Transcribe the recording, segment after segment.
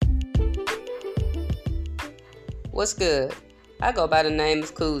What's good? I go by the name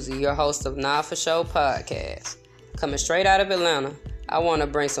of Koozie, your host of Nah For Show podcast. Coming straight out of Atlanta, I want to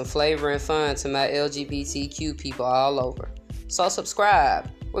bring some flavor and fun to my LGBTQ people all over. So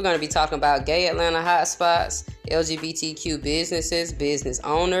subscribe. We're going to be talking about gay Atlanta hotspots, LGBTQ businesses, business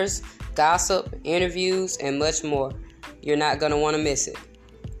owners, gossip, interviews, and much more. You're not going to want to miss it.